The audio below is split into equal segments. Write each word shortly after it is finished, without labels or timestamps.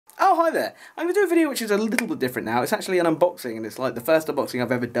Oh, hi there. I'm going to do a video which is a little bit different now. It's actually an unboxing, and it's like the first unboxing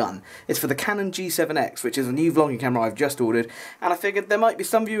I've ever done. It's for the Canon G7X, which is a new vlogging camera I've just ordered, and I figured there might be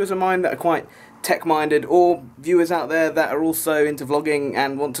some viewers of mine that are quite tech-minded, or viewers out there that are also into vlogging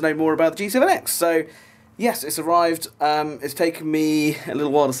and want to know more about the G7X. So, yes, it's arrived. It's taken me a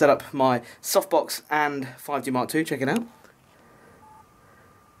little while to set up my Softbox and 5D Mark II. Check it out.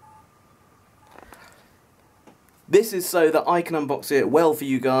 This is so that I can unbox it well for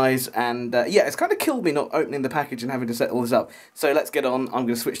you guys, and yeah, it's kind of killed me not opening the package and having to set all this up. So let's get on. I'm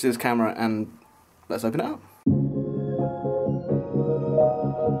going to switch to this camera and let's open it up.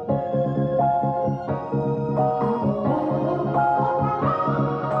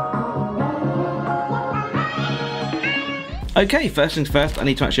 Okay, first things first, I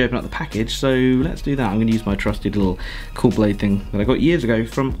need to actually open up the package, so let's do that. I'm going to use my trusty little cool blade thing that I got years ago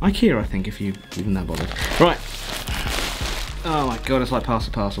from IKEA, I think, if you're even that bothered. Right. Oh my god, it's like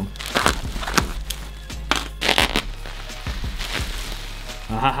parcel.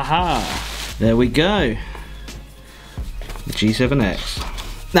 Ah, there we go. The G7X.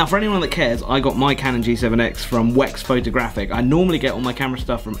 Now, for anyone that cares, I got my Canon G7X from Wex Photographic. I normally get all my camera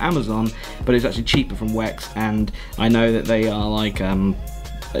stuff from Amazon, but it's actually cheaper from Wex, and I know that they are like a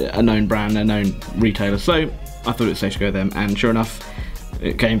known brand, a known retailer, so I thought it was safe to go with them, and sure enough,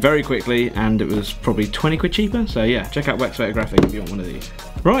 it came very quickly, and it was probably 20 quid cheaper, so yeah, check out Wex Photographic if you want one of these.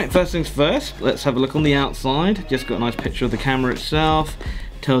 Right, first things first, let's have a look on the outside. Just got a nice picture of the camera itself.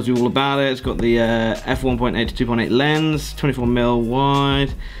 Tells you all about it. It's got the f1.8 to 2.8 lens, 24mm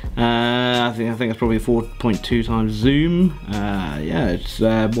wide. I think it's probably a 4.2 times zoom. Yeah, it's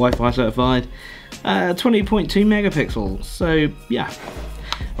Wi-Fi certified. 20.2 megapixels. So yeah.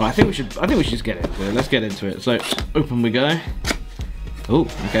 Right, I think we should just get into it. Let's get into it. So open we go. Oh,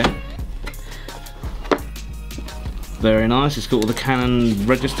 okay. Very nice. It's got all the Canon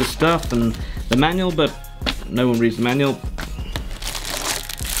register stuff and the manual, but no one reads the manual.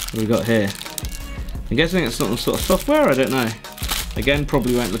 What have we got here? I'm guessing it's some sort of software, I don't know. Again,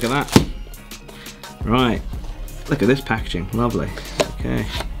 probably won't look at that. Right, look at this packaging, lovely. Okay.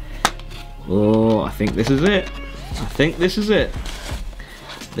 Oh, I think this is it. I think this is it.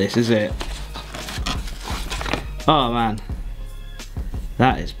 This is it. Oh man,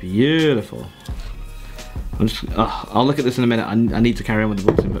 that is beautiful. I'll look at this in a minute. I need to carry on with the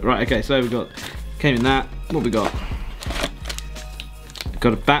boxing, but right, okay, so we got, came in that. What we got?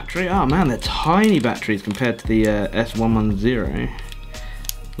 Got a battery. Oh man, they're tiny batteries compared to the S110.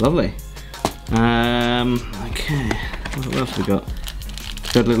 Lovely. Okay, what else we got?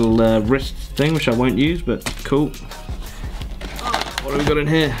 Got a little wrist thing, which I won't use, but cool. What have we got in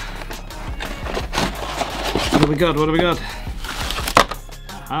here? What have we got? What have we got?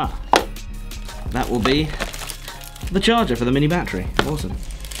 Aha. That will be the charger for the mini battery. Awesome.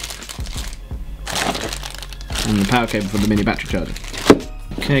 And the power cable for the mini battery charger.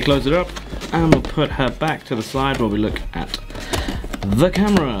 Okay, close it up, and we'll put her back to the side while we look at the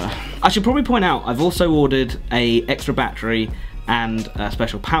camera. I should probably point out, I've also ordered a extra battery and a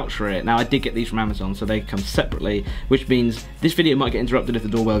special pouch for it. Now, I did get these from Amazon, so they come separately, which means this video might get interrupted if the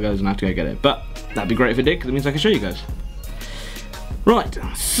doorbell goes and I have to go get it. But that'd be great if it did, because it means I can show you guys. Right,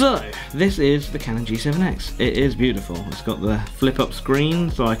 so this is the Canon G7X. It is beautiful. It's got the flip-up screen,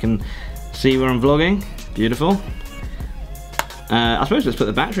 so I can see where I'm vlogging. Beautiful. I suppose let's put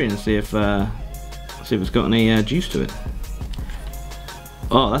the battery in and see if it's got any juice to it.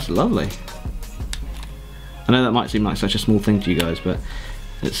 Oh, that's lovely. I know that might seem like such a small thing to you guys, but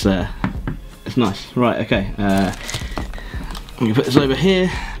it's nice. Right, okay. I'm gonna put this over here.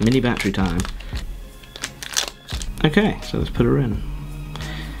 Mini battery time. Okay, so let's put her in.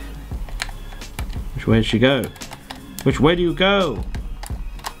 Which way did she go? Which way do you go?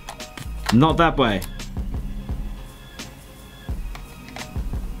 Not that way.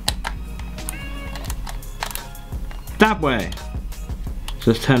 That way. So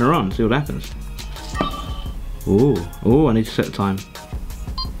let's turn her on, see what happens. Oh, I need to set the time.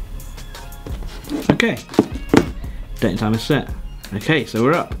 Okay. Date and time is set. Okay, so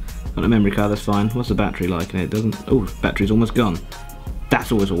we're up. Got a memory card, that's fine. What's the battery like? It doesn't. Oh, battery's almost gone.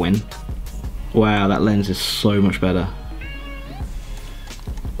 That's always a win. Wow, that lens is so much better.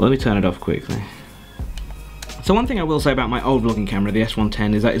 Well, let me turn it off quickly. So one thing I will say about my old vlogging camera, the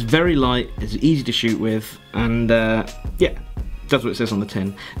S110, is that it's very light, it's easy to shoot with, and yeah, does what it says on the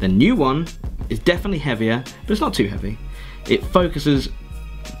tin. The new one is definitely heavier, but it's not too heavy. It focuses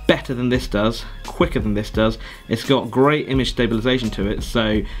better than this does, quicker than this does. It's got great image stabilization to it,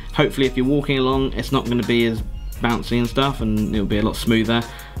 so hopefully if you're walking along, it's not going to be as bouncy and stuff, and it'll be a lot smoother.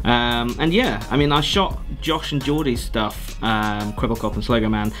 And yeah, I mean, I shot Josh and Geordie's stuff, Quibblecop and Slogo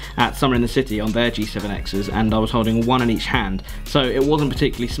Man, at Summer in the City on their G7Xs, and I was holding one in each hand, so it wasn't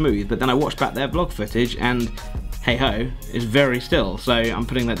particularly smooth. But then I watched back their vlog footage, and hey ho, it's very still. So I'm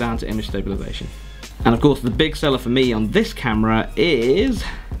putting that down to image stabilization. And of course, the big seller for me on this camera is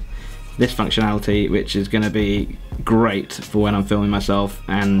this functionality, which is going to be great for when I'm filming myself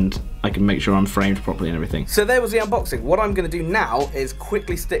and I can make sure I'm framed properly and everything. So there was the unboxing. What I'm going to do now is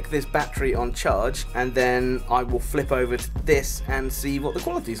quickly stick this battery on charge, and then I will flip over to this and see what the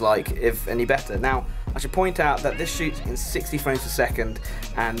quality's like, if any better. Now, I should point out that this shoots in 60 frames per second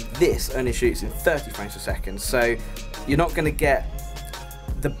and this only shoots in 30 frames per second, so you're not going to get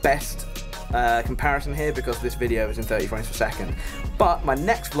the best comparison here because this video is in 30 frames per second. But my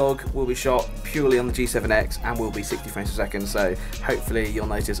next vlog will be shot purely on the G7X and will be 60 frames per second, so hopefully you'll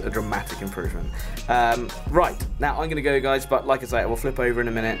notice a dramatic improvement. Right, now I'm gonna go, guys, but like I say, I will flip over in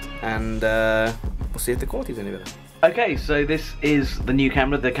a minute and we'll see if the quality's any better. Okay, so this is the new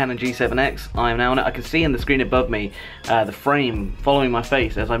camera, the Canon G7X. I am now on it. I can see in the screen above me the frame following my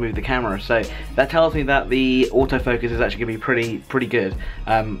face as I move the camera, so that tells me that the autofocus is actually going to be pretty good.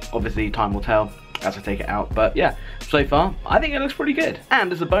 Obviously time will tell as I take it out, but yeah, so far I think it looks pretty good.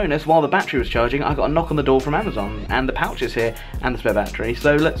 And as a bonus, while the battery was charging, I got a knock on the door from Amazon, and the pouch is here and the spare battery,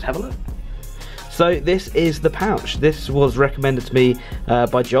 so let's have a look. So this is the pouch. This was recommended to me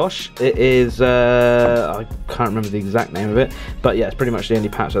by Josh. It is, I can't remember the exact name of it, but yeah, it's pretty much the only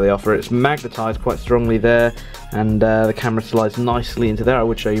pouch that they offer. It's magnetized quite strongly there, and the camera slides nicely into there. I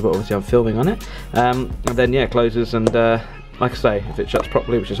would show you, but obviously I'm filming on it. And then yeah, closes, and like I say, if it shuts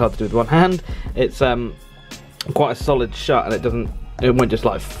properly, which is hard to do with one hand, it's quite a solid shut, and it won't just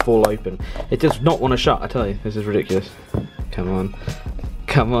like fall open. It does not want to shut, I tell you. This is ridiculous. Come on,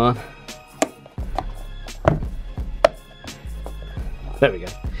 come on. There we go.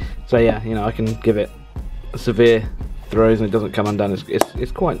 So yeah, you know, I can give it severe throws and it doesn't come undone.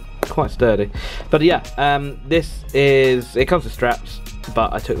 It's quite sturdy. But yeah, it comes with straps,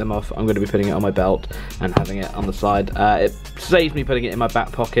 but I took them off. I'm going to be putting it on my belt and having it on the side. It saves me putting it in my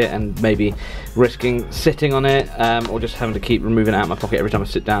back pocket and maybe risking sitting on it, or just having to keep removing it out of my pocket every time I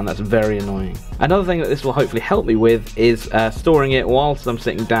sit down. That's very annoying. Another thing that this will hopefully help me with is storing it whilst I'm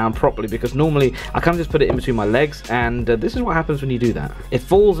sitting down properly, because normally I kind of just put it in between my legs, and this is what happens when you do that. It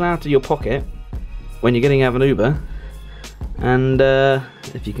falls out of your pocket when you're getting out of an Uber, and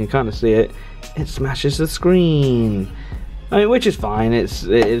if you can kind of see it, it smashes the screen. I mean, which is fine. It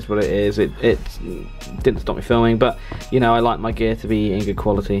is what it is. It didn't stop me filming, but you know, I like my gear to be in good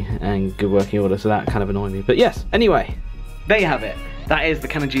quality and good working order, so that kind of annoyed me. But yes, anyway, there you have it. That is the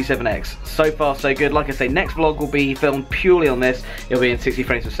Canon G7X. So far, so good. Like I say, next vlog will be filmed purely on this. It'll be in 60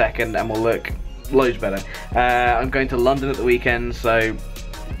 frames per second and will look loads better. I'm going to London at the weekend, so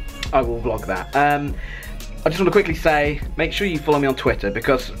I will vlog that. I just want to quickly say, make sure you follow me on Twitter,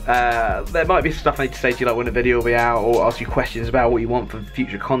 because there might be stuff I need to say to you, like when a video will be out, or ask you questions about what you want for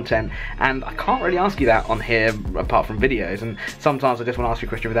future content, and I can't really ask you that on here apart from videos, and sometimes I just want to ask you a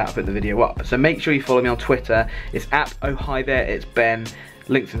question without putting the video up. So make sure you follow me on Twitter. It's at oh hi there, it's Ben,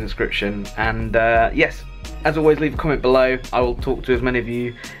 links in the description, and yes, as always, leave a comment below. I will talk to as many of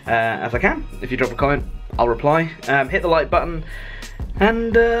you as I can. If you drop a comment, I'll reply. Hit the like button,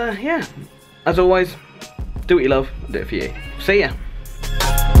 and yeah, as always, do what you love, do it for you. See ya.